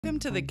Welcome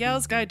to the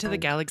Gals Guide to the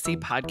Galaxy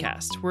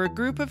podcast, where a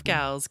group of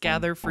gals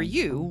gather for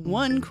you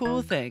one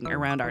cool thing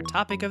around our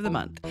topic of the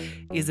month.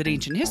 Is it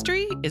ancient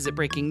history? Is it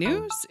breaking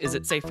news? Is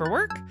it safe for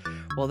work?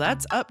 Well,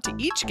 that's up to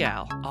each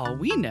gal. All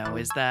we know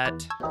is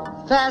that...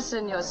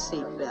 Fasten your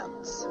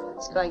seatbelts.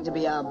 It's going to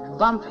be a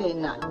bumpy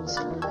night.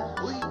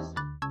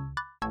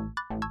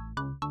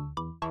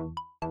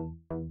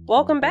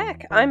 Welcome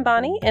back. I'm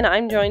Bonnie, and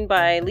I'm joined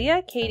by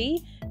Leah,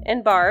 Katie,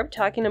 and Barb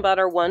talking about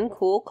our one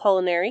cool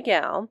culinary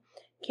gal.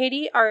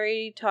 Katie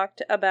already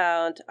talked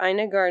about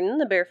Ina Garden,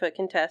 the Barefoot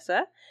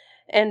Contessa,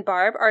 and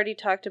Barb already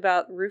talked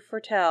about Ruth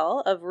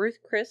Fortell of Ruth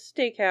Chris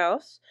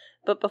Steakhouse.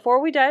 But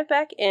before we dive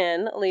back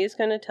in, Leah's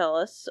going to tell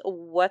us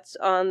what's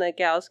on the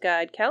Gals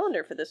Guide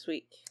calendar for this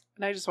week.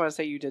 And I just want to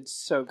say you did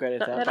so good at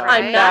that, Barb.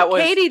 I'm not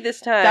Katie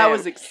this time. That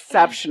was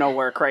exceptional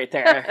work right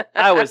there.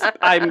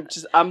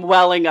 I'm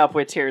welling up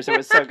with tears. It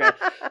was so good.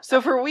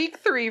 So for week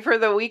 3, for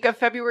the week of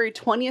February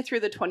 20th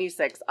through the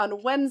 26th,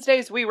 on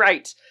Wednesdays we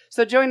write.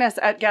 So join us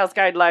at Gals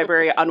Guide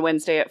Library on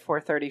Wednesday at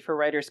 4:30 for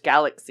Writers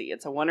Galaxy.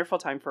 It's a wonderful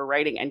time for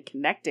writing and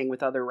connecting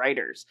with other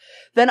writers.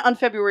 Then on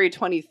February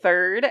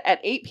 23rd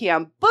at 8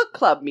 p.m., Book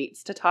Club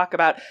meets to talk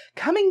about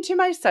Coming to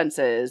My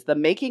Senses, The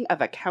Making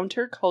of a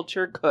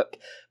Counterculture Cook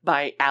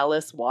by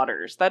Alice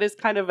Waters. That is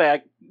kind of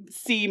a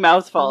C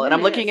mouthful. And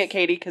I'm looking at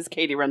Katie because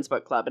Katie runs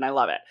Book Club and I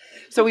love it.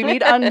 So we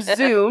meet on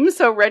Zoom.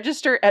 So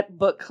register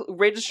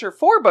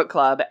for Book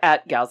Club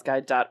at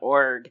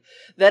galsguide.org.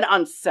 Then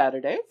on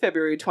Saturday,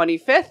 February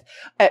 25th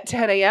at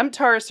 10 a.m.,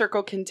 Tara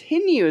Circle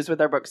continues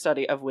with our book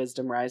study of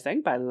Wisdom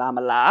Rising by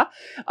Lama La.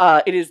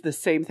 It is the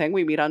same thing.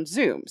 We meet on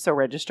Zoom. So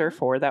register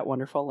for that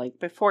wonderful link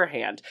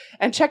beforehand.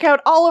 And check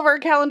out all of our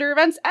calendar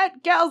events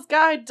at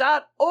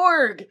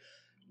galsguide.org.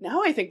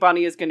 Now I think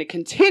Bonnie is going to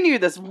continue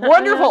this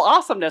wonderful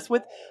awesomeness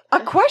with a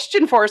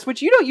question for us,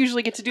 which you don't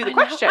usually get to do the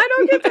question. I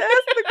don't get to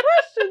ask the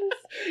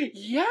questions.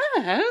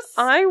 Yes.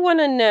 I want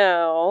to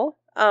know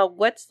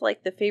what's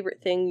like the favorite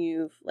thing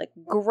you've like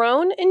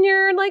grown in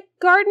your like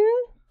garden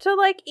to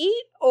like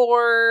eat,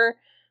 or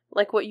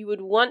like what you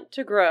would want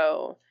to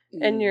grow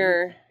in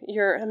your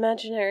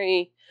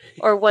imaginary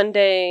or one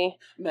day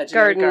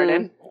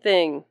garden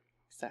thing.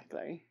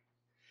 Exactly.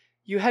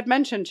 You had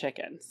mentioned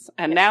chickens,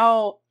 and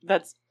now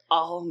that's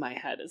all my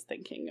head is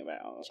thinking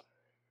about.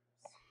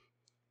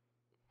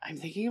 I'm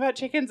thinking about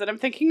chickens and I'm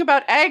thinking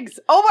about eggs.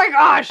 Oh my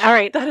gosh! All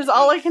right, that is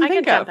all I can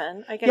think of.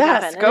 I can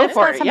jump in. Go and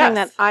for it's it. not something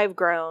that I've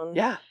grown.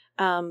 Yeah.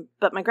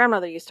 But my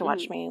grandmother used to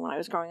watch me when I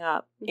was growing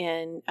up,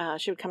 and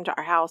she would come to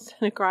our house,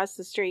 and across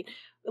the street,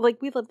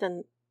 like we lived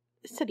in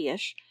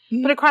city-ish,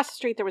 but across the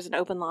street there was an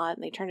open lot,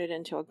 and they turned it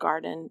into a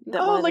garden. That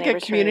like a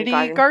community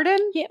garden?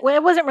 Yeah, well,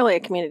 it wasn't really a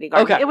community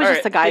garden. Okay, it was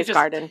just a guy's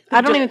garden. I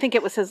don't even think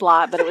it was his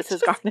lot, but it was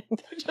his garden.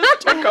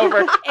 Just took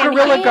over.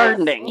 Guerrilla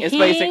gardening is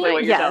basically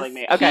what you're telling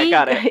me. Okay,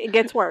 got it. It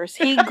gets worse.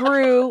 He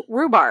grew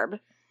rhubarb.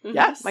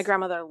 Yes. My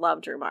grandmother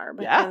loved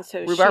rhubarb. Yeah. And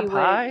so rhubarb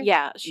pie?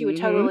 She would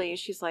totally,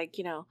 she's like,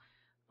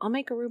 I'll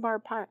make a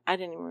rhubarb pie. I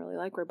didn't even really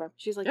like rhubarb.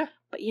 She's like,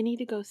 but you need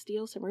to go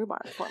steal some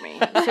rhubarb for me.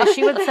 So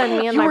she would send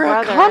me and my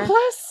brother.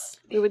 Accomplice?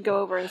 We would go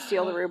over and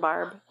steal the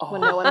rhubarb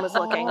when no one was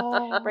looking.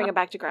 Bring it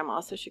back to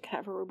Grandma so she could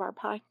have a rhubarb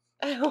pie.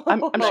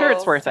 I'm sure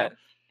it's worth it.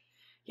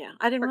 Yeah,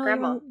 I didn't really.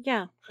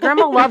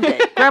 Grandma loved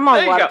it. Grandma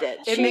loved it.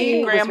 It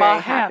made Grandma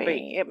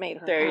happy. It made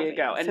her. There happy. you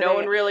go. And so no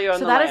one really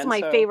owned the land. So that is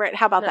land, my favorite.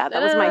 How about that?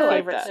 That was my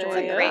favorite that.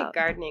 story. It's a great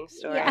gardening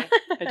story. Yeah.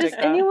 Does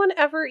anyone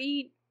ever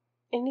eat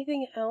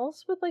anything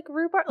else with like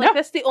rhubarb? Like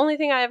that's the only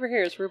thing I ever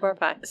hear is rhubarb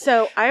pie.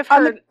 So I've heard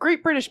on the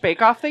Great British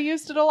Bake Off they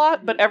used it a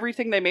lot, but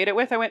everything they made it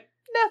with, I went,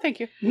 no, thank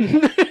you.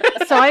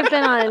 So I've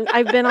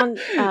been on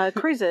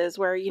cruises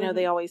where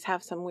they always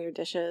have some weird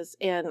dishes,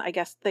 and I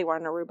guess they were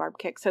on a rhubarb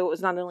kick. So it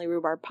was not only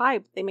rhubarb pie,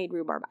 but they made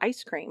rhubarb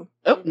ice cream.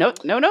 Oh no,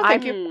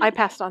 thank you. I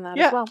passed on that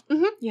as well.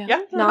 Mm-hmm.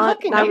 Yeah,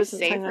 I was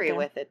savory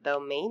with it though.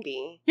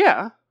 Maybe.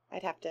 Yeah,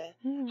 I'd have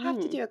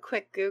to do a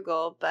quick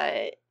Google,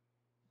 but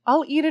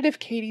I'll eat it if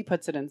Katie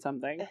puts it in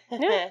something.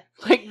 Yeah.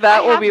 Like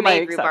that will be my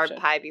made exception.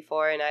 Rhubarb pie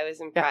before, and I was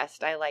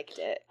impressed. I liked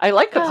it. I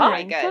like the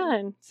pie.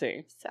 Good.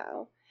 See,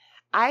 so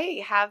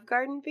I have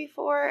gardened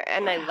before,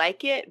 and I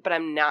like it, but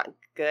I'm not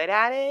good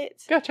at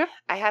it. Gotcha.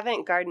 I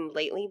haven't gardened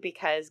lately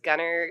because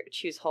Gunnar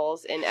chews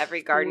holes in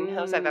every garden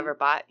hose I've ever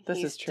bought.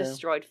 He's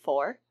destroyed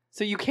 4.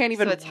 So you can't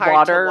even it's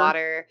hard to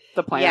water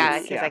the plants.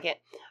 Yeah, because I can't.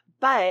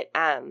 But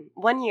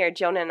one year,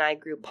 Jonah and I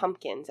grew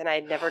pumpkins, and I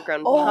had never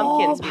grown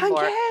pumpkins before.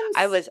 Pumpkins.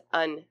 I was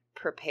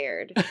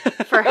unprepared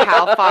for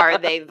how far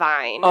they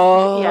vine.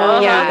 Oh,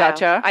 yeah.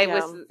 Gotcha.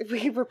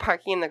 We were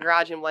parking in the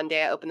garage, and one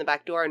day I opened the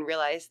back door and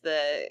realized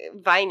the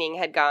vining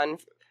had gone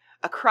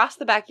across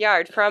the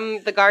backyard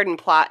from the garden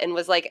plot and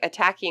was like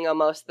attacking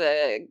almost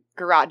the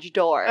garage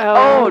door.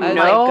 Oh no!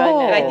 My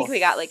goodness. And I think we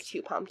got like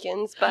 2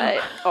 pumpkins,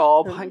 but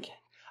pumpkin.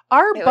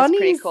 Our it bunnies, was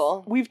pretty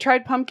cool. We've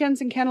tried pumpkins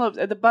and cantaloupes.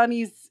 The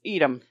bunnies eat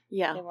them.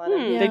 Yeah.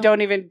 They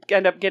don't even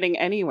end up getting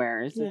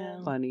anywhere.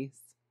 Bunnies.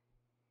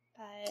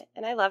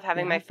 And I love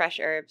having my fresh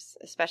herbs,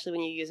 especially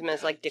when you use them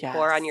as like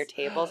decor on your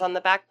tables on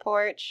the back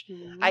porch.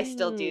 I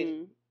still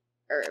do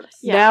herbs.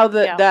 Now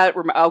that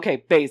okay,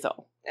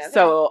 basil. Okay.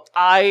 So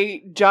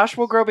Josh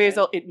will grow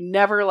basil. It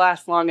never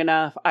lasts long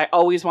enough. I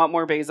always want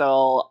more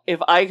basil. If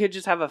I could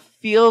just have a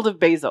field of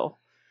basil,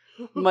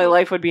 my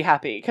life would be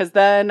happy. Because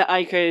then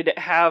I could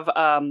have,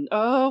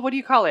 what do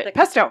you call it?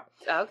 Pesto.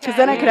 Okay. Because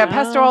then I could have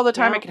pesto all the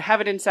time. Yeah. I could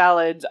have it in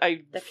salads.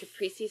 The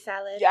caprese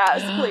salad.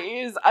 Yes,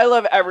 please. I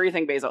love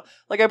everything basil.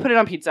 Like I put it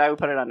on pizza. I would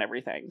put it on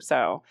everything.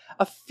 So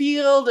a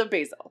field of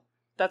basil.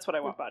 That's what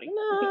I want, buddy.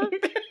 No.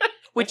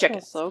 With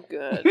chicken. So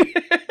good.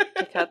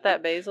 To cut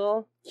that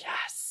basil.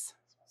 Yes.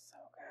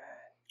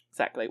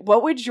 Exactly.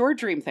 What would your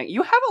dream thing?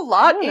 You have a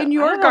lot in I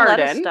your have a garden.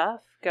 lot of stuff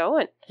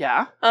going.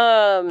 Yeah.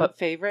 But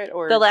favorite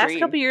or the last dream?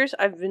 couple years,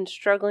 I've been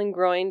struggling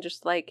growing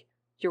just like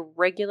your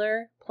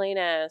regular plain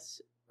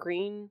ass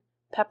green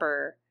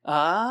pepper.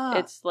 Ah.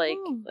 It's like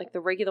the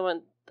regular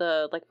one,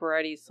 the like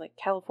varieties like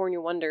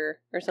California Wonder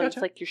or something. Gotcha.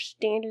 It's like your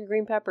standard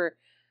green pepper.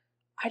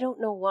 I don't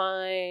know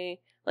why.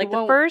 Like It the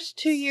won't first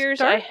 2 years,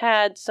 I start?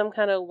 had some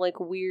kind of like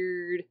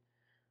weird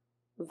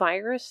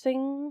virus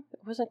thing. It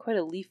wasn't quite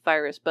a leaf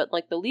virus, but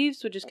like the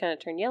leaves would just kind of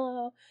turn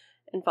yellow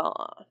and fall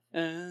off.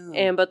 Oh.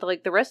 And but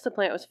the rest of the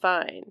plant was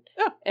fine.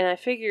 Yeah. And I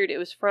figured it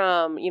was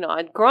from,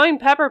 I'm growing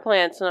pepper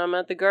plants and I'm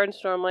at the garden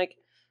store. I'm like,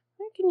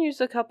 I can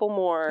use a couple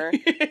more.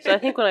 So I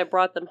think when I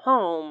brought them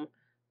home,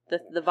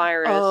 the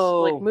virus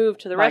like moved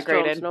to the migrated.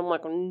 restaurants, and I'm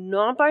like, I'm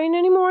not buying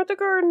any more at the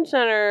garden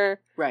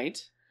center.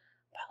 Right.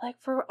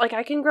 But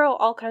I can grow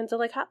all kinds of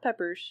like hot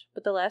peppers,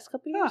 but the last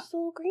couple years, the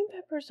little green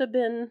peppers have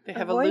been They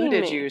have avoiding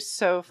eluded me. you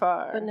so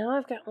far. But now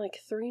I've got like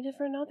 3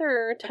 different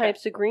other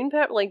types of green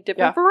pepper, like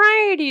different Yeah.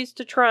 varieties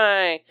to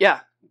try.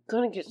 Yeah.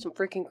 Gonna get some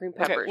freaking green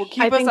Okay. peppers. Well,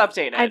 keep us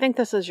updated. I think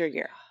this is your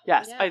year.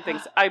 Yes, Yeah. I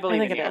think so. I believe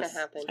think in it you. is.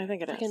 Happen. I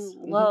think it I is. can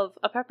love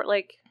a pepper.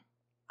 Like,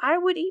 I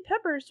would eat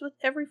peppers with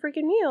every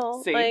freaking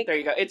meal. See, like, there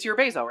you go. It's your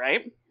basil,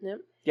 right? Yep.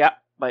 Yeah,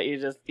 but you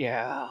just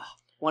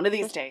one of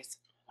these days.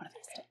 One of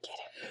these days. Get it.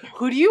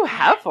 Who do you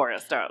have for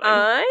us, darling?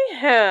 I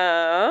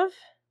have.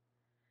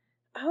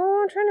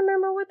 Oh, I'm trying to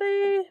remember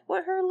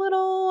what her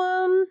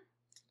little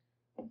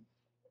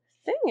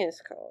thing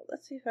is called.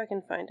 Let's see if I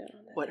can find it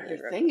on that. What her page.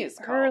 thing is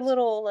Her called?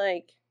 little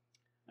like.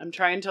 I'm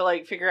trying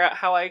to figure out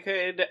how I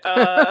could.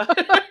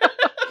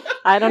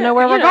 I don't know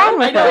where we're You know, going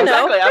with I know this.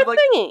 exactly. I'm her like,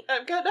 thingy.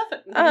 I've got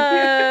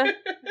nothing.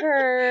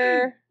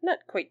 Her not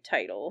quite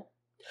title.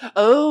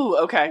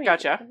 Oh, okay,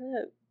 gotcha.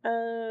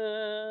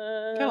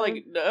 Kind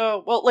Kind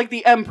of like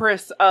the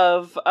Empress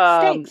of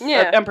Steaks.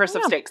 Yeah. Empress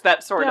of Yeah. Steaks,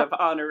 that sort Yeah. of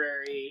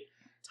honorary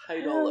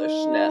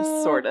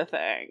titleishness sort of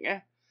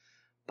thing.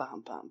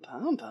 Bum bum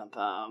bum bum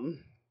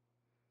bum.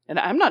 And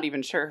I'm not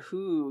even sure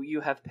who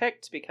you have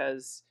picked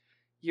because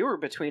you were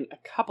between a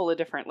couple of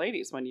different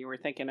ladies when you were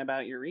thinking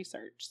about your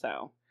research.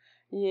 So,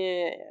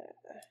 yeah.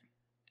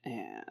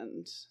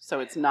 and so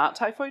it's not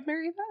Typhoid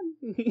Mary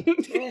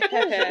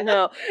then.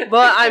 No,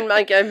 but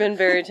I've been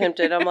very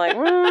tempted. I'm like,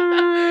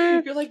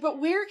 You're like, but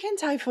where can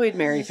Typhoid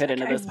Mary fit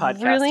into this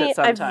podcast at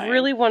some time? I've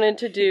really wanted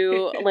to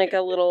do like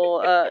a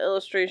little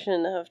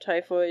illustration of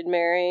Typhoid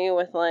Mary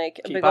with like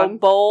a Keep big on. old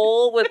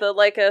bowl with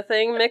a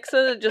thing mix it.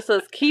 It just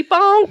says "Keep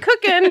on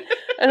cooking,"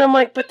 and I'm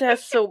like, but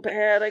that's so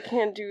bad. I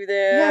can't do that.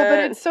 Yeah,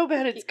 but it's so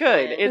bad it's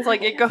good. It's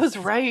like it goes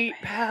right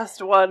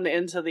past one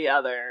into the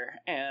other,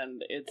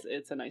 and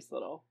it's a nice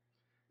little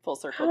full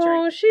circle Oh,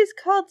 journey. she's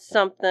called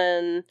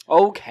something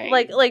Okay.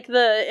 like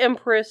the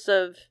Empress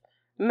of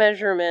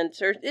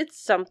Measurements, or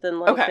it's something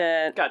like Okay,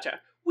 that. gotcha.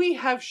 We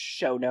have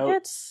show notes.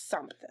 It's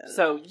something.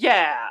 So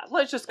yeah,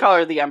 let's just call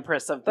her the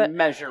Empress of But-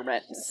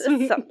 Measurements.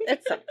 It's something.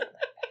 It's something.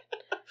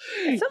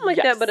 It's something like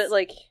that, but it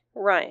like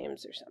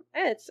rhymes or something.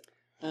 It's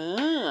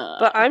Ah.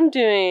 but I'm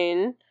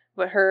doing.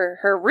 But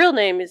her real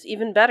name is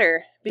even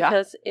better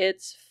because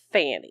it's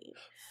Fanny.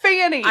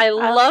 Fanny. I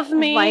love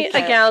me like a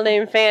it. gal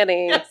named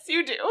Fanny. Yes,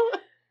 you do.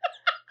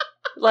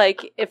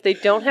 Like if they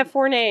don't have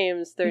 4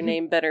 names, their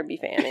name better be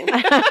Fanny.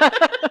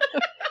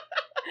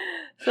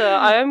 So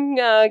I'm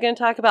going to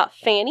talk about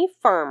Fanny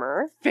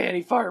Farmer,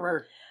 Fanny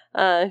Farmer.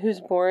 who's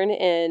born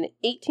in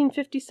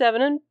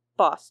 1857 in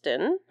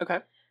Boston. Okay.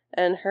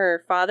 And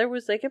her father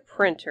was like a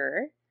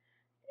printer.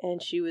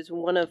 And she was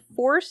one of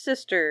 4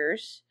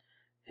 sisters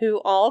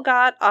who all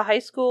got a high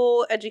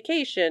school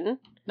education,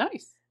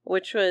 Nice.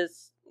 which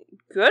was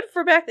good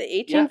for back in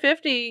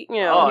 1850, you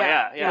know. Oh,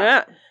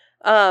 yeah.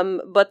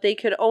 But they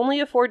could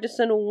only afford to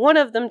send one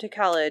of them to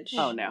college.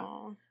 Oh,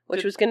 no.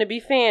 Which was going to be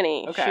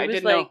Fanny. Okay, she I was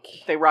didn't like, know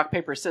they rock,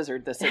 paper,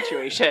 scissored the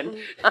situation.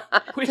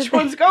 Which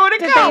one's going to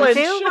Did college?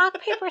 they do rock,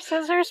 paper,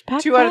 scissors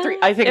back 2 out of 3.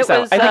 I think It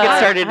so. was, I think it uh,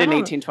 started in oh.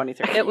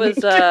 1823. it was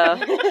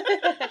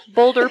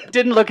Boulder.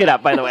 Didn't look it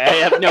up, by the way. I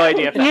have no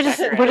idea if then? that's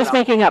accurate We're at just all.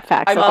 making up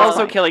facts. I'm that's also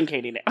fine. killing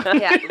Katie now.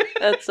 Yeah.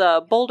 That's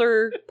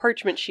Boulder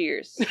parchment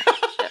shears.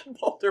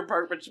 Boulder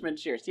parchment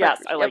shears.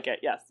 Yes, I like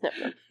it. Yes.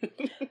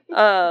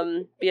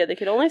 But yeah, they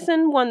could only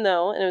send one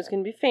though, and it was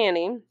going to be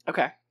Fanny.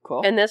 Okay,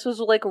 cool. And this was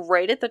like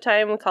right at the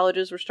time when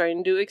colleges were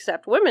starting to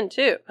accept women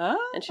too. Ah.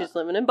 And she's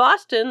living in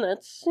Boston.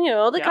 That's, you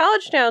know, the Yeah.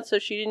 college town, so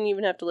she didn't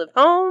even have to live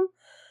home.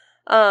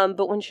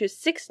 But when she was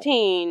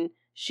 16,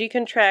 she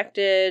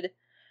contracted.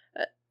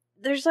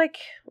 There's like,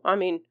 I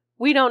mean,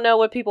 we don't know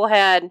what people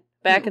had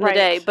back in the Right.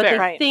 day, but Fair. they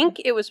Right.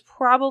 think it was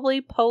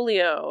probably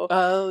polio.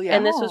 Oh, yeah.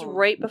 And this was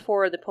right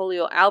before the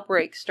polio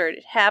outbreak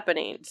started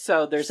happening.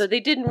 So there's So they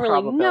didn't really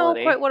know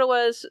probability. quite what it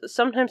was.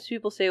 Sometimes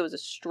people say it was a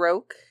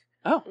stroke.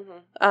 Oh.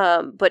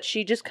 But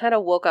she just kind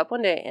of woke up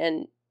one day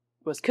and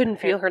couldn't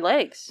feel her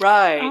legs.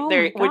 Right. Oh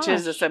there, my which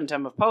is a gosh.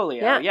 symptom of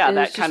polio. Yeah, Yeah, it was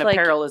that just kind of like-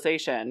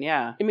 paralyzation.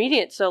 Yeah.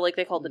 Immediate. So like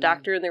they called the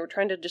doctor and they were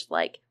trying to just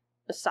like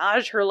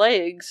massage her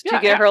legs to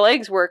Yeah, get yeah. her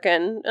legs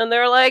working. And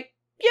they're like,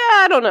 yeah,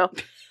 I don't know.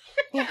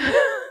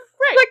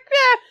 Right. Like,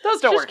 yeah,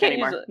 Those don't just work can't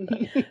anymore.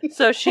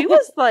 So she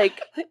was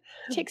like,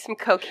 Take some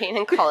cocaine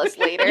and call us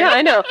later. yeah,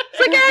 I know. It's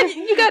like,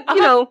 you got,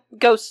 you know,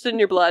 ghosts in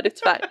your blood. It's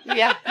fine.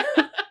 Yeah.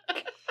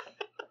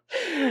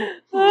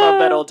 Love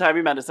that old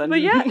timey medicine.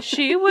 But yeah,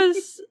 she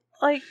was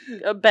like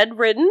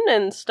bedridden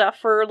and stuff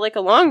for like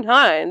a long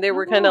time. They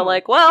were kind Oh. of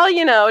like, well,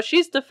 you know,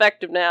 she's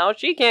defective now.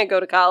 She can't go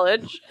to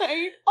college.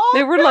 Oh,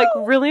 They were like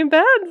really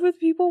bad with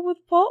people with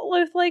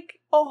like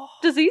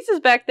diseases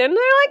back then.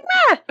 They're like,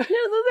 nah, no,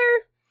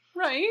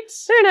 right.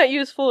 they're not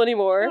useful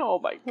anymore. Oh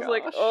my It's gosh.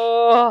 like,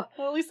 oh,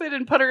 Well, at least they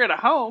didn't put her in a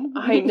home.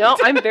 I know.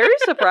 I'm very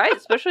surprised,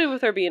 especially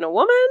with her being a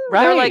woman.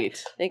 Right. They're like,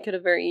 they could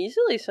have very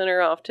easily sent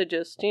her off to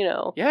just, you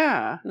know,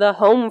 Yeah. the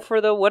home for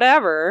the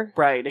whatever.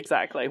 Right,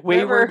 exactly.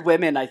 Whatever- Wayward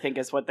women, I think,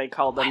 is what they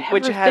called them,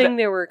 which Whatever had thing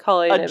they were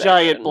calling a it back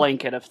giant then.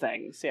 blanket of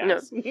things.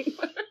 Yes.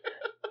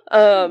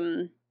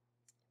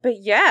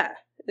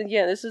 But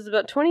yeah, this is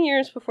about 20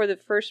 years before the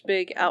first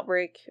big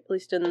outbreak, at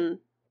least in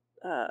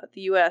the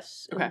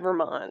U.S. in Okay.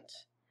 Vermont.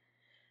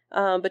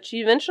 But she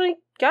eventually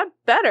got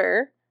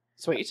better.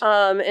 Sweet.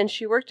 And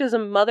she worked as a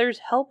mother's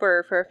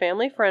helper for a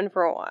family friend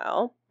for a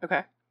while.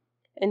 Okay.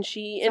 And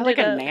she Is that ended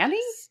like a up, nanny?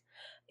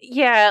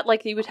 yeah,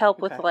 like he would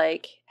help with Okay.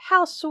 like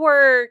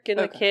housework and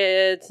the Okay.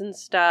 kids and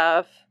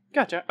stuff.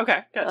 Gotcha.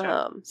 Okay.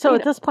 Gotcha. So you at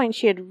know. this point,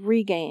 she had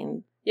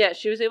regained. Yeah,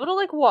 she was able to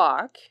like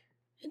walk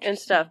and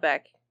stuff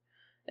back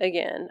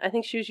again. I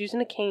think she was using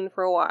a cane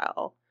for a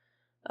while.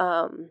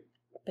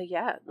 But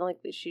yeah, like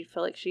she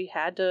felt like she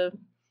had to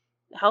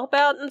help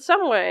out in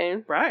some way.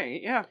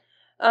 Right. Yeah.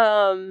 But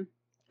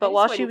I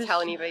while just she wouldn't was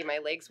tell anybody my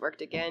legs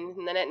worked again,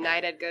 and then at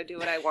night I'd go do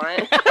what I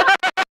want.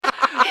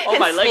 Oh,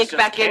 my And legs sneak just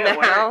back in can't the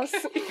work. house.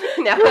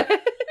 No.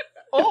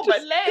 Oh, my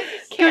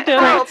legs. Can't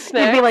down help. with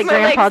You'd be like My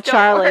legs Grandpa don't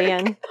Charlie work.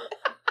 and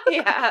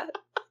Yeah.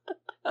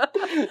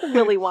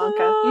 Willy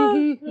Wonka.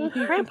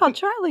 Mhm. Grandpa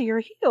Charlie, you're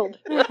healed.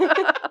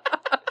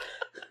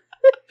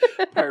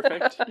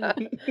 Perfect.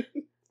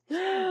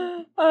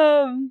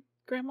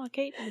 Grandma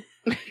Kate.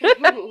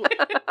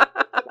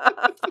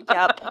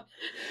 Yep.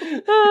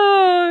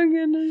 Oh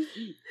goodness.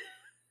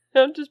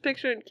 I'm just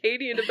picturing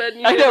Katie in a bed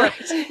and I know,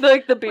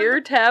 like the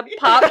beer tab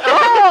popped.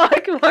 Oh, I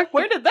can walk.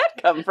 Where did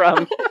that come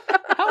from?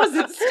 How is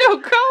it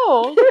still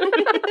cold?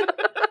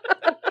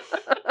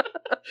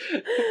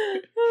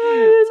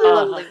 It's a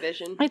lovely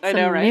vision. It's I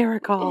know, a right?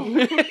 miracle.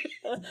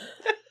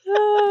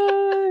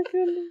 Oh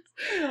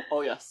goodness.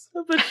 Oh, yes.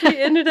 But she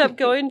ended up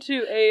going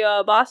to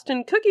a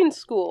Boston cooking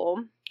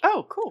school.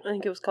 Oh, cool. I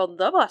think it was called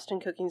the Boston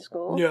Cooking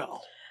School.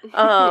 No.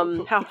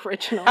 How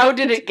original. How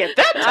did it get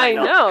that I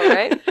title? know,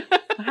 right?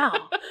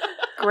 Wow.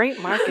 Great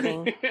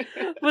marketing.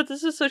 But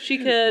this is so she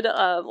could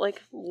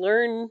like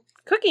learn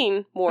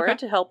cooking more Okay.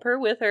 to help her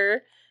with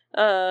her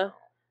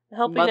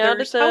helping out at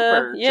Mother's the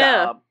helper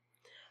job.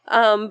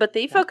 But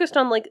they focused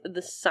on like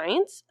the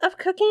science of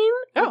cooking.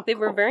 Oh, Like, they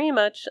were cool. very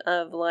much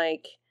of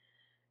like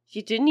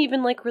you didn't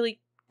even like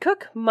really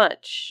cook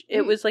much.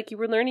 It was like you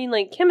were learning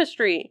like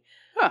chemistry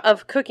Huh.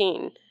 of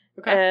cooking.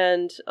 Okay.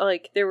 And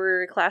like there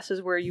were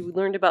classes where you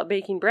learned about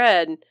baking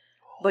bread,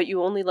 but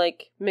you only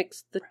like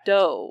mixed the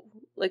dough.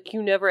 Like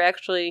you never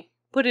actually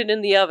put it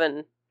in the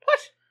oven.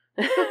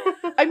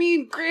 I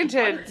mean,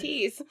 granted,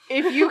 Tease.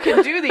 if you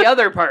can do the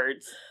other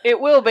parts, it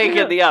will bake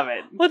in the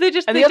oven. Well,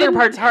 And the other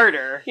part's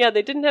harder. Yeah,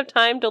 they didn't have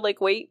time to like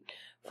wait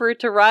for it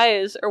to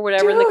rise or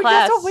whatever in the Dude,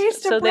 class. that's a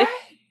waste so of bread.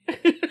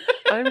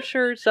 I'm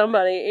sure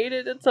somebody ate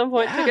it at some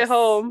point, took it Yes.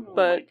 home, Oh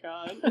but my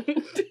God.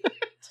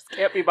 Just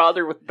can't be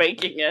bothered with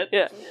baking it.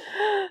 yeah.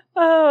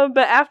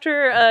 But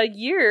after a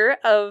year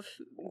of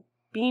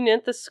being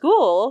at the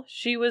school,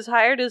 she was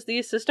hired as the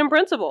assistant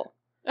principal.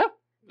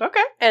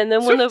 Okay. And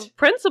then when the Sweet.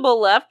 principal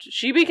left,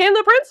 she became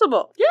the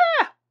principal.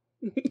 Yeah.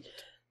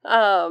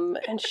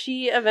 And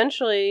she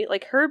eventually,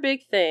 like, her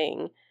big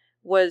thing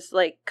was,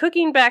 like,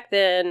 cooking back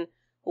then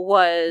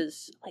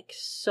was, like,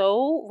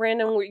 so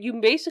random. Where you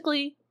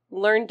basically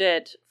learned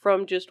it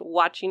from just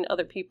watching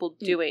other people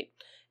do it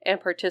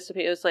and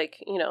participate. It was, like,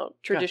 you know,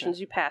 traditions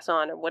you pass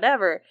on or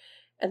whatever.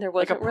 And there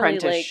Like wasn't really, like...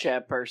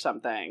 apprenticeship or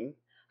something.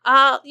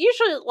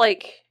 Usually,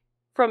 like...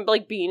 From,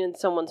 like, being in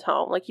someone's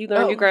home. Like, you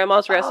learn your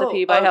grandma's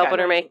recipe by okay. helping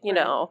her make, you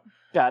Right. know,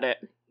 Got it.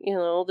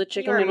 the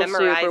chicken You were noodle soup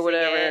memorizing or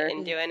whatever. it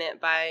and doing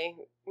it by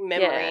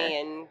memory, Yeah.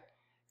 and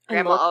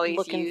Grandma always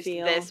look and used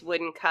feel. this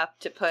wooden cup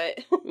to put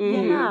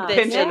Mhm. Yeah. this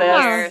Pinch in of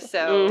this. here. So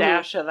Mhm.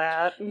 Dash of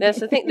that. That's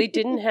the thing. They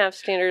didn't have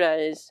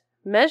standardized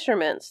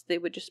measurements. They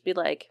would just be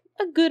like,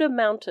 a good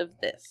amount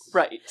of this.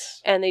 Right.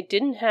 And they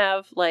didn't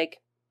have,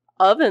 like,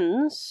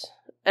 ovens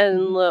and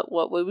Mm-hmm.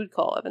 what we would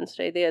call ovens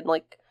today. They had,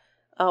 like,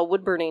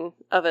 wood burning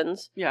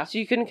ovens. Yeah. So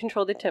you couldn't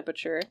control the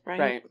temperature.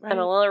 Right. And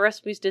a lot of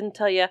recipes didn't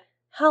tell you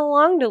how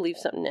long to leave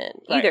something in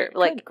either. Right.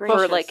 Like Good for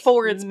gracious. like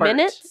Before it's burnt.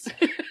 minutes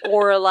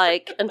or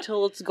like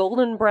until it's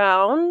golden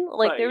brown.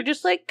 Like they were Right.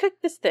 just like, cook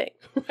this thing.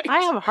 I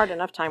have a hard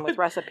enough time with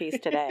recipes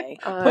today.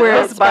 Uh, where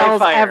Yes, it by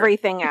spells fire.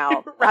 everything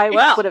out. I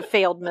Well. would have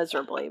failed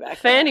miserably back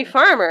Fanny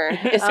Farmer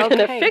is going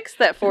to Okay. fix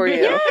that for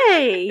you. then.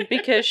 Yay!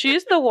 Because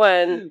she's the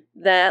one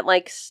that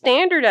like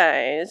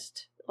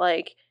standardized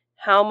like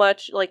how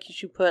much like you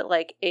should put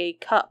like a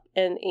cup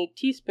and a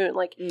teaspoon.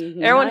 Like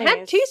Mhm. everyone had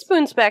Nice.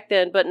 teaspoons back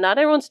then, but not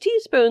everyone's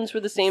teaspoons were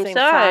the same, Same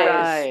size.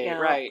 size. Right, Yeah.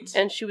 right.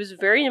 And she was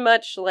very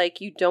much like,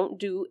 you don't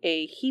do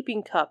a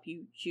heaping cup.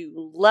 You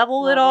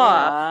level it Level it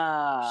off,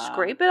 Ah.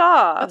 scrape it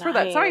off. That's where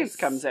that Nice. science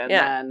comes in.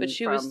 Yeah, then but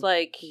she was from-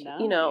 like,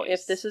 you know, if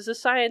Nice. this is a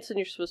science and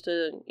you're supposed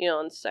to, you know,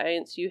 in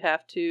science you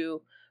have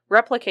to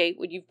replicate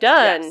what you've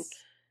done. Yes.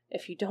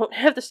 If you don't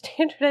have the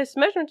standardized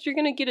measurements, you're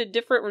going to get a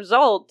different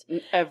result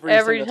every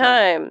every single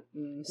time.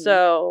 Mhm.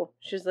 So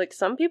she's like,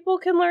 some people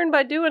can learn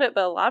by doing it,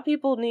 but a lot of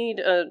people need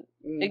a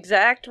Mm.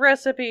 exact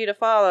recipe to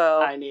follow.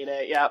 I need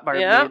it. Yeah, Barb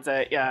Yeah. needs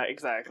it. Yeah,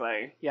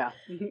 exactly. Yeah.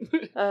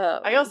 Um,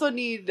 I also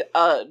need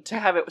to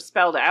have it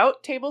spelled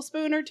out,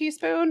 tablespoon or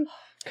teaspoon,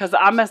 because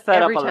I mess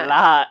that Every up a time.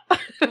 lot.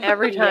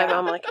 every time Yeah.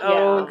 I'm like,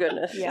 oh Yeah.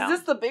 goodness. Yeah. Is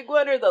this the big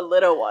one or the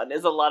little one?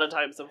 Is a lot of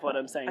times of what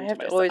I'm saying. I have to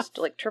myself. always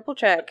like triple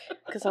check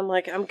because I'm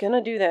like, I'm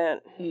gonna do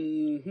that.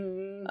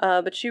 Mhm.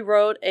 But she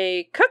wrote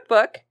a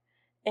cookbook,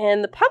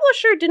 and the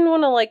publisher didn't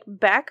want to like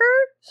back her,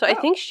 so I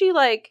Oh. think she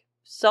like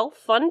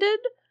self-funded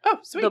Oh,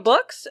 sweet. the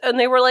books, and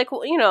they were like,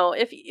 well, you know,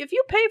 if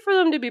you pay for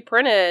them to be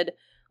printed,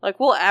 like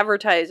we'll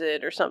advertise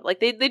it or something. Like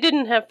they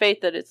didn't have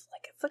faith that it's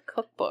a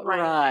cookbook.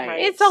 Right.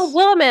 It's a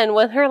woman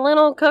with her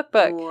little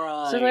cookbook.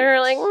 Right. So they were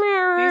like,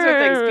 these are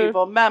things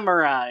people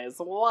memorize.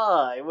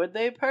 Why would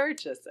they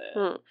purchase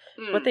it?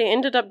 But they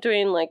ended up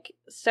doing like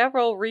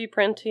several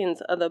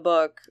reprintings of the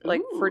book,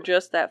 like for Ooh.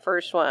 just that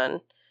first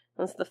one.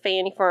 That's the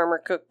Fanny Farmer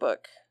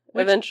cookbook.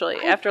 Which Eventually,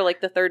 after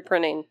like the third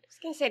printing. I was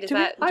gonna say, does To be-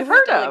 that I've still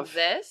heard of.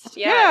 exist?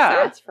 Yeah. Yeah,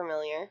 it sounds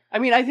familiar. I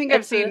mean, I think I've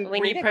It's a- seen we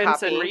need a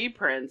reprints and copy.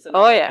 reprints. And Oh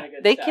all that yeah, kinda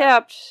good they stuff.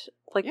 kept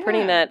like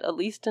printing Yeah. that at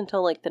least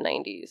until like the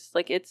 90s.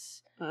 Like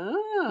it's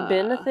Ah.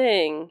 been a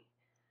thing.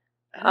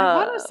 And I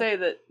want Uh, to say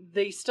that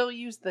they still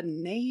use the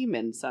name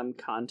in some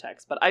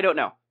context, but I don't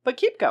know. But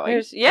keep going.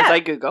 There's- yeah. As I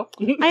Google.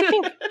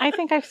 I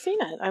think I've seen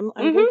it. I'm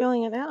Mhm.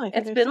 Googling it now. I think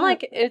It's I've been seen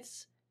like it.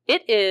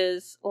 it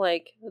is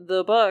like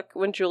the book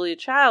when Julia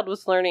Child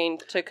was learning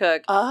to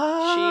cook.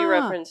 She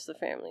referenced the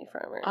Family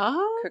Farmer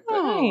cookbook.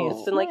 Nice.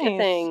 It's been like a Nice.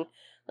 thing.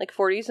 Like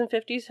 40s and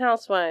 50s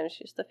housewives.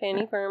 She's the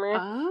Fanny Farmer.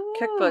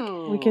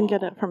 cookbook. We can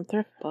get it from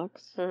thrift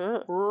books.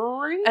 Mhm.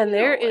 Really? And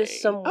there is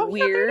some Oh,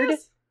 yeah, there weird,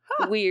 is.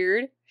 Huh.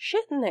 weird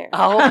shit in there.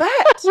 I'll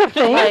bet. You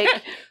think?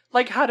 Like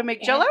Like how to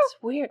make Jello? It's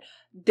weird.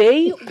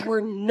 They were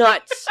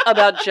nuts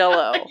about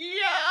Jello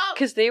Yeah.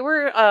 because they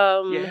were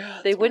Yeah,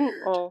 they it's wouldn't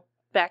weird. well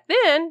back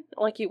then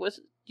like you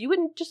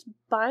wouldn't just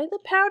buy the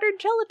powdered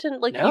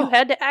gelatin, like No. you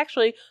had to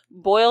actually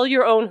boil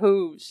your own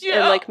hooves and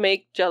Yeah. like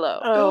make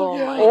Jello. Oh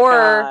yeah. my Or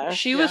gosh.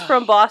 she was Yeah.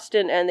 from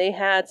Boston and they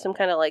had some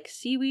kind of like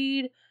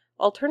seaweed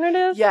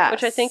alternative,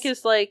 which I think Yes.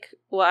 is like,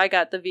 well, I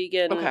got the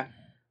vegan Okay.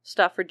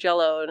 stuff for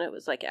Jello and it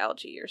was like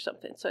algae or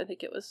something, so I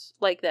think it was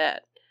like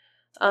that.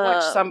 I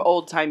watched some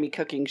old timey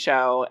cooking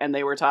show, and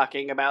they were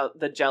talking about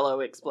the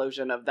Jello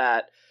explosion of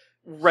that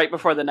right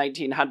before the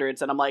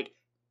 1900s, and I'm like,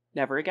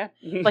 never again.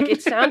 Like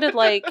it sounded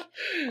like,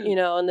 you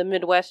know, in the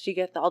Midwest you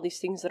get all these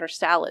things that are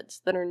salads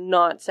that are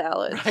not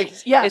salads.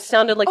 right? Yes. It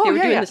sounded like Oh, they were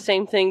yeah, doing yeah. the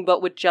same thing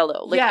but with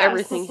Jello. Like Yes.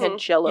 everything had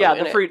Jello. yeah, in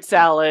the it. fruit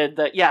salad.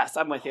 Yes,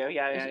 I'm with you.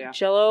 Yeah.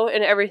 Jello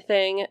and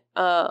everything.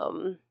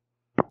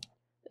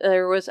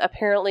 There was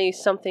apparently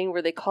something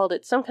where they called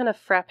it some kind of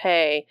frappe,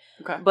 Okay.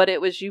 but it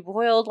was you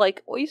boiled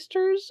like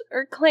oysters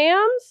or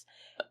clams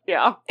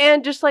Yeah.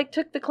 and just like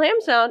took the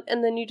clams out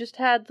and then you just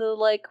had the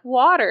like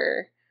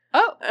water.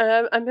 Oh.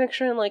 I'm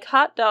picturing like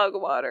hot dog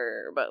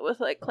water, but with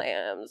like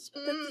clams.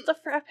 But that's the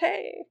frappe.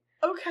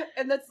 Okay.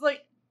 And that's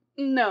like,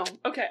 no.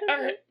 Okay. All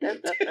right.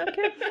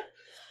 Okay.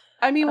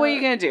 I mean, what are you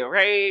going to do,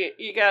 right?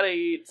 You got to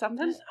eat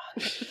something.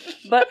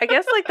 But I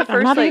guess like the I'm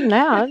first not like eating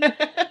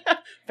that.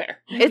 Fair.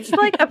 it's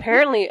like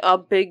apparently a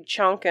big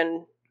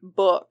chunkin'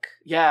 book,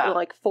 Yeah.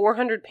 like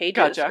 400 pages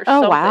Gotcha. or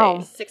Oh, something. wow.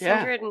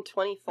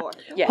 624.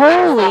 Yeah.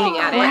 Holy Looking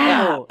at it.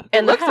 crap.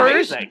 And the Looks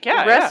first amazing.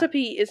 Yeah,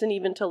 recipe isn't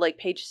even till like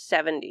page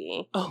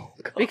 70 Oh,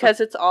 God. because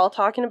it's all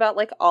talking about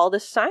like all the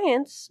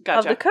science of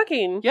Gotcha. the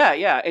cooking.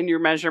 Yeah. And your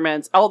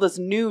measurements, all this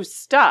new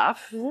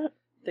stuff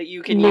that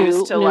you can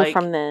use to new like.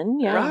 from then.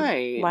 Yeah.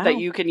 Right. Wow. That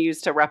you can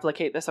use to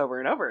replicate this over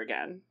and over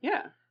again.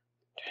 Yeah.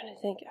 Trying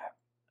to think. I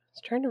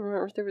was trying to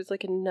remember if there was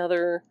like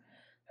another.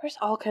 There's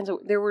all kinds of.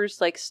 There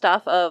was like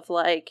stuff of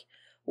like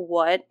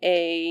what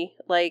a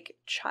like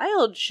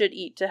child should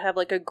eat to have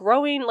like a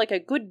growing like a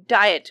good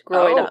diet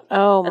growing up.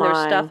 Oh And my.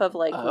 there's stuff of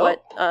like Oh.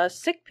 what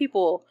sick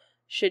people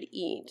should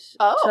eat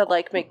Oh. to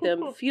like make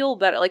them feel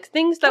better. Like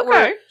things that Okay,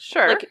 were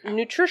sure. like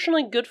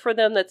nutritionally good for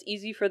them, that's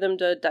easy for them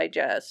to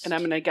digest. And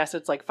I'm going to guess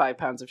it's like 5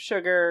 pounds of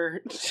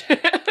sugar.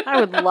 I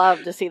would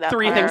love to see that.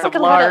 3 part. things of Like a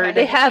lot lard.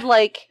 They had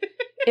like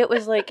it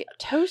was like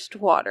toast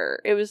water.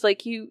 It was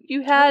like you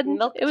had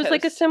Milk it was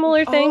like a toast.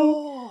 similar thing.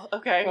 Oh,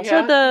 okay. Also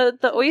Yeah.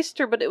 the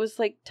oyster, but it was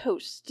like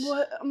toast.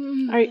 What?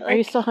 Are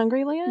you still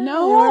hungry, Leah?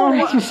 No.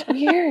 It's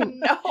weird.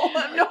 No,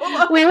 I'm no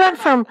longer We went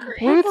from hungry.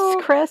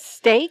 Ruth's Chris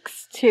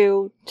steaks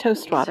to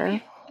toast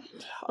water.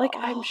 Like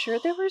I'm sure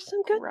there were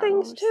some good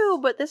things Gross. too,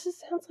 but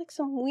sounds like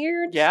some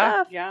weird Yeah,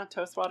 stuff. yeah.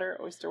 Toast water,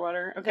 oyster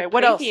water. Okay, The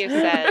what else? preview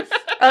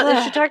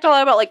says She talked a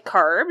lot about like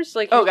carbs.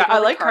 Like Oh, you can I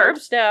have like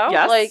carbs. now.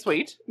 Yes, like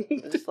sweet.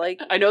 it's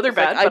like I know they're it's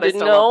like, bad, I but didn't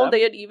still know love them.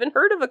 they had even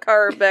heard of a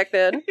carb back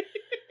then.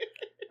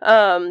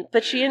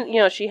 But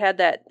she had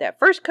that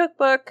first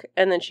cookbook,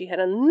 and then she had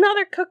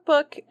another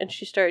cookbook, and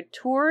she started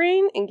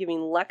touring and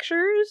giving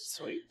lectures,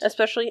 Sweet.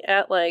 especially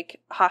at like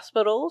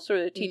hospitals where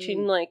they're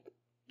teaching like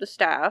the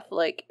staff.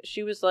 Like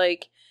she was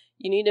like,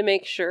 you need to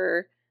make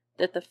sure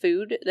that the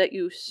food that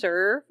you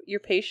serve your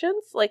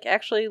patients like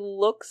actually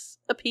looks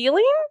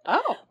appealing,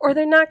 Oh, or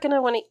they're not going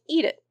to want to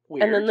eat it.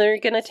 weird. And then they're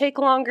going to take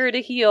longer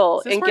to heal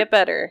Is this and where- get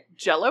better.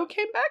 Jello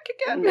came back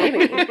again.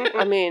 Maybe.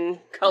 I mean,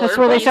 That's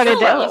where they started.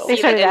 Jello. They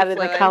started See the adding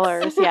the influence.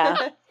 colors.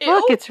 Yeah. Ew.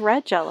 Look, it's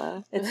red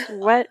Jello. It's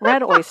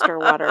red oyster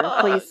water. Oh,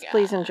 Please, God.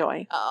 please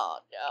enjoy. Oh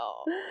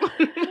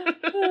no.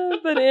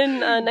 but in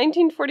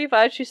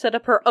 1945, she set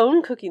up her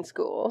own cooking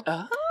school.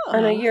 Oh.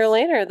 And a year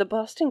later, the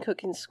Boston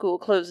Cooking School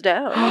closed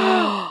down.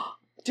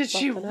 Did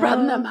she Bumping run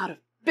up. them out of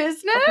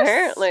business?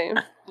 Apparently.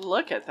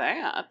 Look at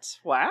that.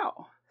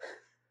 Wow.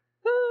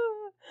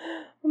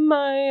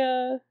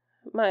 My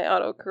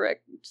autocorrect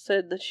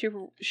said that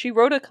she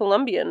wrote a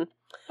Columbian.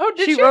 Oh,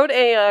 did She wrote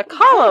a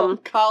column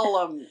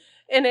Column.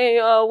 in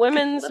a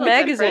women's Little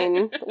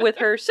magazine different. with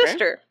her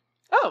sister.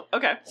 Oh,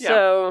 okay. Yeah.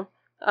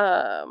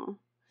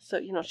 So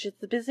she's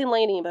the busy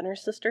lady, but her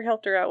sister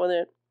helped her out with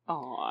it.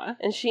 Aw.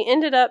 And she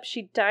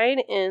died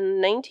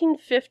in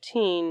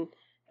 1915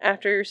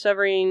 after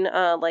suffering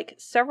like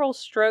several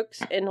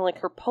strokes and like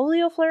her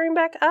polio flaring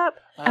back up.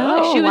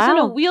 Oh, She was in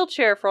a wow.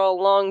 wheelchair for a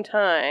long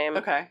time.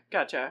 Okay,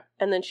 gotcha.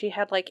 And then she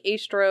had like a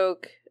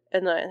stroke,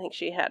 and then I think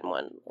she had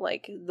one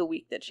like the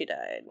week that she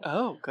died.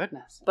 Oh,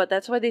 goodness. But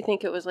that's why they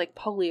think it was like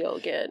polio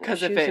again. 'Cause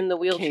she if was it in the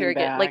wheelchair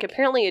came again. Like back-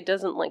 apparently it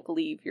doesn't like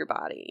leave your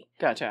body.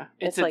 Gotcha.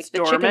 It's It's like the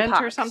chicken dormant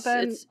pox. or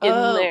something? It's in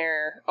Oh,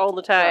 there all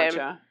the time.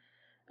 Gotcha.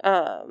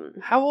 Um,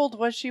 How old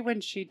was she when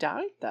she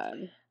died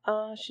then?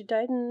 she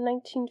died in I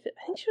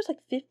think she was like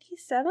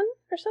 57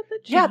 or something.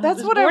 She Yeah,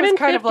 that's what I born was in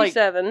kind of like.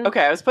 57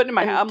 Okay, I was putting in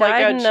my and head. I'm died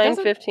like, in she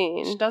doesn't,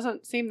 915. she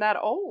doesn't seem that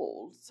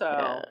old. So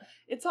Yeah.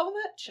 it's all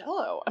that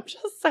Jello. I'm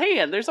just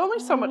saying, there's only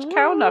so much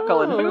cow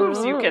knuckle and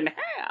hooves you can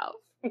have.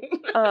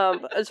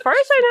 As far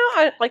as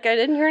I know, I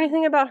didn't hear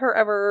anything about her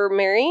ever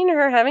marrying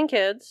or having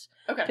kids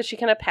Okay. because she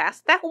kind of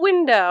passed that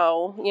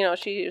window.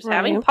 She was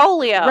having Right.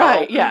 polio.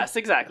 Right. Yes.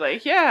 Exactly.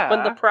 Yeah.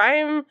 When the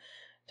prime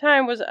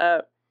time was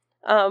up.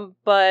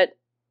 But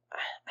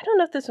I don't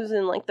know if this was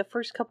in like the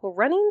first couple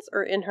runnings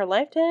or in her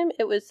lifetime.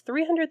 It was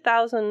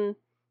 300,000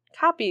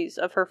 copies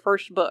of her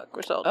first book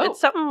or so. Oh. It's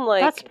something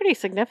like That's pretty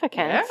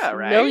significant. Yeah,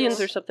 right. millions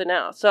or something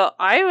now. So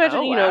I imagine,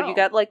 Oh, wow. you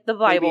got like the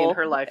Maybe in Bible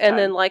her lifetime. and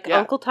then like Yeah.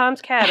 Uncle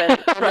Tom's Cabin and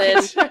then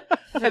Right.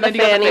 And then the you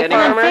got Fanny the Fanny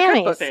Farmer Fannies.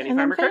 cookbook. Fanny And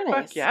then Farmer cookbook.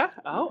 Fannies. Yeah.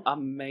 Oh,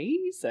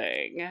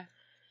 amazing.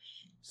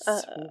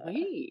 Uh,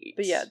 Sweet.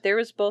 But yeah, there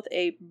was both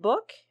a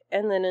book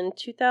and then in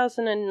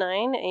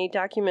 2009 a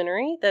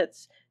documentary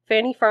that's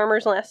Fanny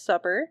Farmer's Last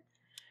Supper,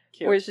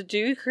 Cute. where the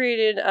dude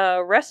created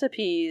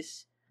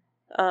recipes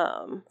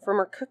from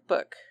her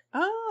cookbook,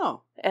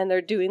 Oh. and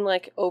they're doing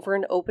like over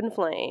an open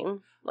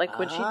flame, like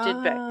what she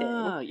did back then.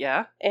 Ah,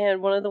 yeah.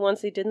 And one of the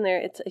ones they did in there,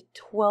 it's a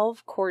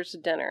 12-course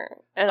dinner,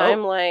 and Oh.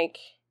 I'm like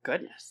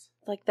Goodness.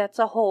 that's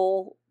a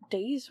whole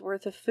day's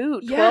worth of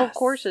food. 12 Yes.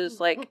 courses.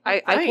 Like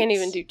I Right. can't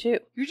even do 2.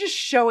 You're just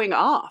showing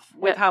off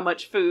with Yeah. how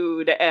much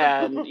food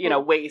and,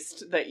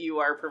 waste that you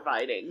are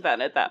providing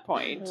then at that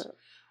point.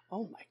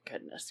 Oh my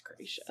goodness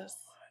gracious.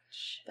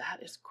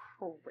 That is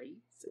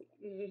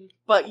crazy.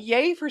 But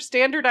yay for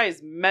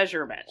standardized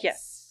measurements.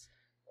 Yes.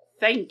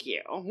 Thank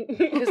you.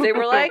 Because they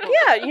were like,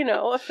 yeah,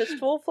 a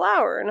fistful of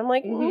flour. And I'm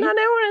like, Mhm. not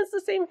everyone has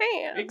the same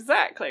hand.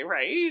 Exactly,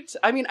 right?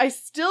 I mean, I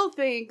still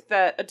think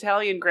that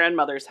Italian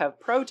grandmothers have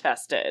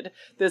protested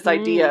this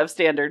idea of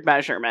standard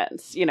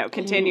measurements,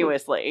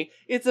 continuously.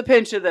 It's a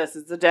pinch of this,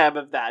 it's a dab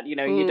of that, you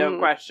don't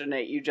question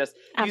it, you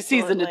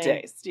season to Absolutely.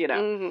 taste,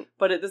 Mhm.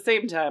 But at the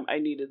same time, I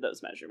needed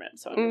those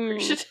measurements, so I'm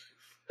appreciative.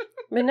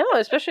 But no,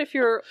 especially if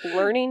you're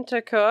learning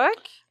to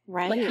cook,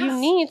 Right. like you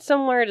need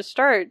somewhere to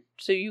start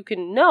so you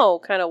can know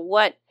kind of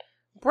what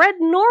bread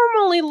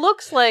normally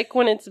looks like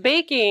when it's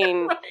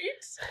baking. Right?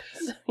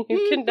 So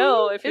you can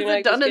know if you're Is not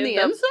it done just in the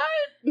getting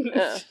inside?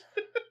 Yeah.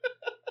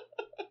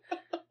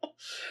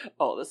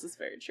 Oh, this is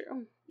very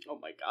true. Oh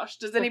my gosh.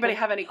 Does anybody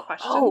have any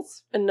questions? Oh,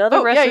 another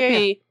Oh, yeah,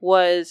 recipe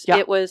was Yeah.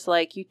 it was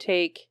like you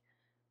take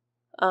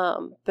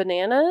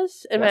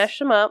bananas and Yes. mash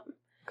them up.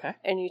 Okay.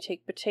 And you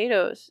take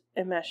potatoes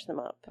and mash them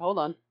up. Hold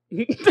on.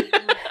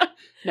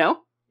 No?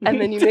 and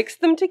then you mix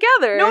them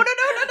together. No.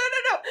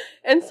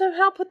 And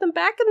somehow put them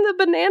back in the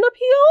banana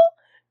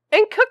peel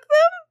and cook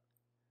them?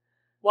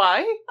 Why?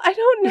 I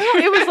don't know.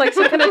 It was like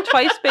some kind of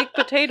twice baked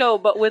potato,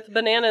 but with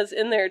bananas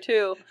in there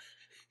too.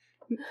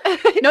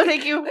 No,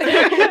 thank you.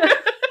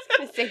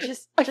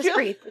 Just I feel-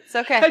 breathe. It's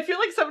okay. I feel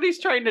like somebody's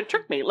trying to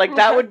trick me. Like,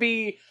 that would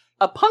be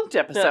a punked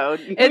episode.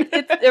 It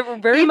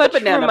very Eat the much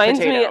banana reminds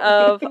me potato.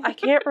 of, I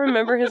can't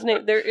remember his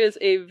name. There is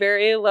a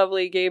very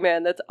lovely gay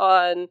man that's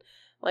on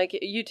like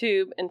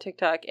YouTube and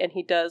TikTok, and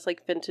he does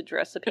like vintage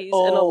recipes,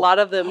 and a Oh. lot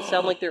of them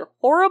sound like they're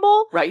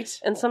horrible, Right.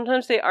 and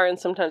sometimes they are, and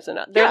sometimes they're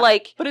not. They're Yeah.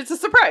 like, But it's a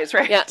surprise,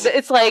 right? yeah,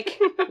 it's like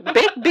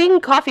baked bean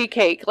coffee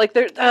cake. Like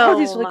there are Oh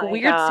these like my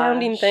weird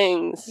sounding gosh.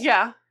 things.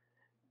 Yeah.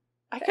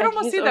 I can And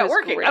almost he's see that always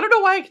working. great. I don't know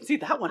why I can see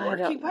that one I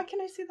working. don't- Why can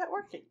I see that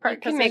working? You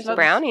can make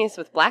brownies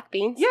with black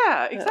beans.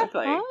 Yeah,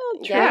 exactly. Oh,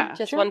 true. Yeah,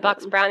 just true. 1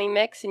 box brownie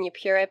mix, and you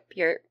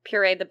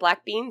puree the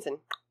black beans and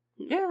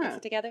mix Yeah.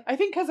 it together. I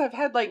think because I've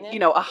had like, Yeah. you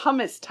know, a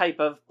hummus type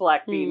of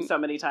black bean so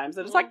many times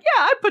that it's like,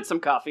 yeah, I put some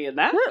coffee in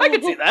that. I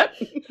could see that.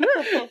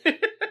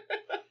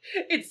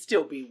 It'd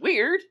still be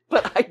weird,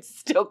 but I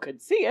still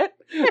could see it.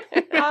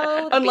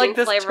 Oh, the Unlike bean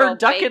this flavor will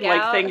turducken bake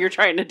like out. thing you're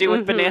trying to do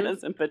with Mhm.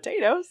 bananas and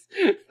potatoes.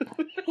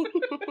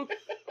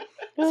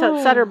 So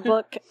Sutter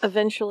book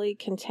eventually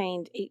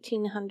contained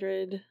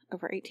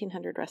over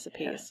 1,800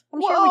 recipes.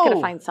 I'm sure we could Whoa.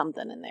 have found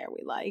something in there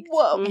we liked.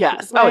 Whoa.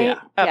 Yes. Oh, Right?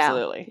 yeah.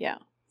 Absolutely. Yeah.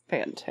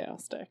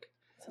 Fantastic.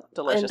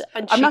 Delicious.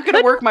 And I'm she not going to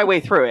could- work my way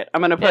through it.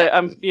 I'm going to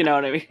put, you know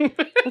what I mean?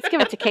 Let's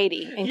give it to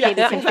Katie, and Yeah,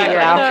 Katie can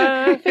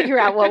exactly. figure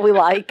out what we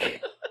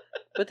like.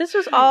 But this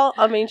was all,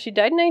 I mean, she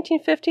died in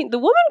 1915. The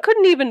woman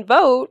couldn't even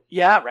vote.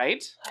 Yeah,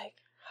 right? Like,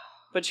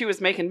 But she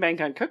was making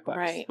bank on cookbooks.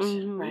 Right,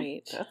 Mhm.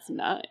 right. That's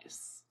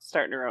nice.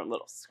 Starting her own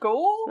little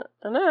school.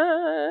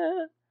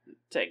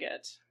 Dig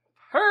it.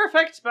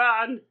 Perfect,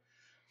 Bon.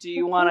 Do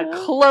you want to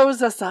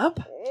close us up?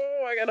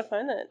 Oh, I gotta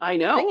find that. I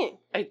know. Thingy.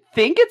 I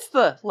think it's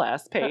the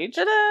last page.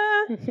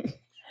 Ta-da!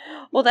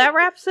 Well, that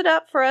wraps it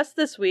up for us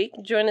this week.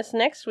 Join us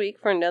next week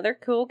for another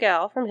cool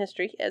gal from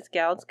history as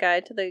Gal's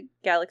Guide to the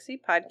Galaxy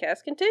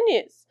podcast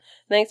continues.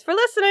 Thanks for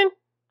listening.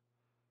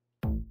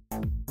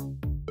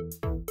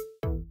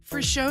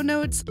 For show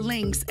notes,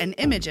 links, and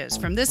images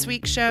from this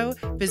week's show,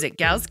 visit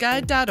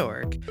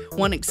galsguide.org.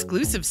 Want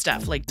exclusive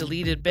stuff like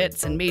deleted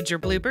bits and major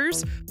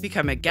bloopers?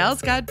 Become a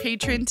Gals Guide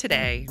patron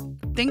today.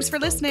 Thanks for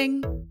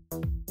listening.